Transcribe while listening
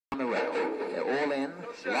the rail. They're all in,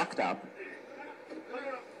 locked up.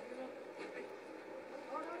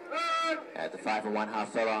 At the 5 1/2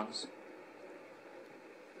 furlongs.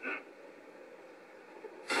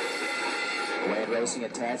 Wade racing a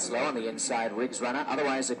tad slow on the inside, Riggs Runner.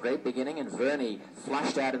 Otherwise a great beginning, and Verney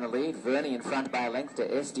flushed out in the lead. Verney in front by a length to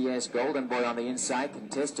SDS Golden Boy on the inside,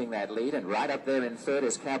 contesting that lead, and right up there in third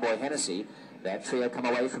is Cowboy Hennessy. That trio come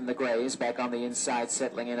away from the greys, back on the inside,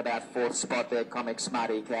 settling in about fourth spot there, Comic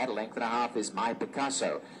Smarty Cat. A length and a half is My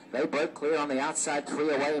Picasso. They broke clear on the outside,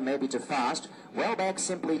 3 away, maybe to fast. Well back,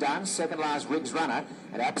 Simply Done. Second last, Riggs Runner.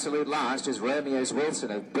 And absolute last is Romeo's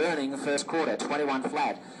Wilson, of burning first quarter, 21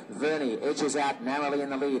 flat. Verney edges out narrowly in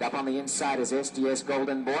the lead. Up on the inside is SDS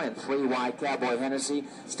Golden Boy, and 3 wide, Cowboy Hennessy.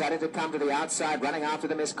 Starting to come to the outside, running after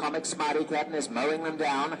them is Comic Smarty Cat, and is mowing them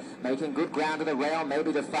down, making good ground to the rail,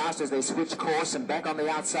 maybe to fast as they switch course. And back on the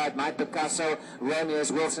outside, Mike Picasso,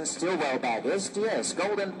 Romeo's Wilson still well back. SDS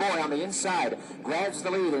Golden Boy on the inside grabs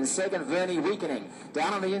the lead. In second, Verney weakening.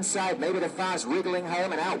 Down on the inside, maybe to fast, wriggling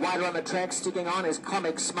home, and out wider on the track, sticking on is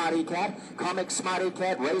Comic Smarty Cat. Comic Smarty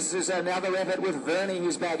Cat races another effort with Verney,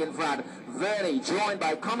 who's back in front. Verney joined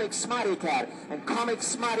by Comic Smarty Cat, and Comic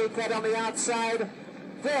Smarty Cat on the outside.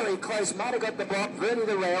 Very close, might have got the block. Verney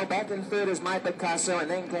the rail, back in third is My Picasso, and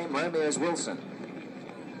then came Romeo's Wilson.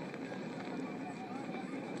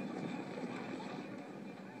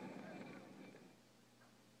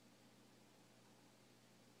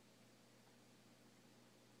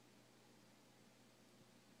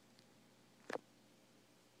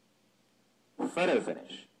 Photo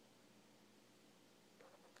finish.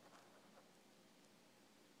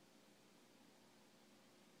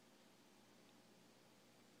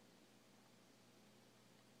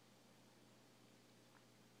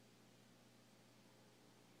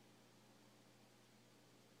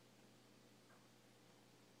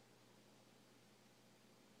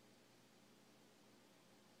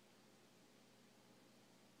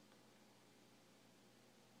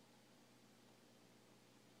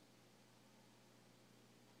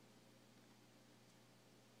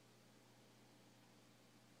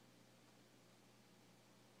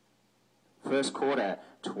 First quarter,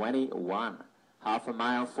 21. Half a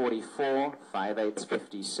mile, 44. 5/8,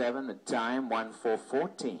 57. The time,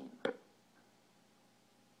 1:4:14.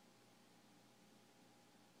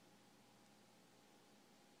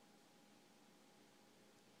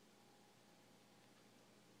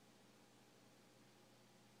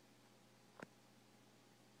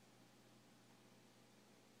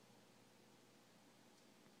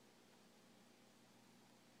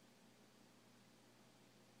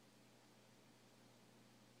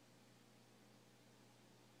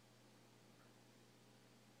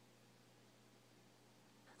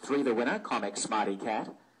 Three the winner, Comic Smarty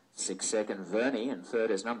Cat. 6 second, Verney, and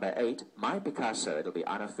third is number 8, My Picasso. It'll be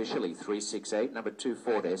unofficially 368. Number 2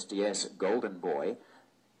 Ford SDS Golden Boy.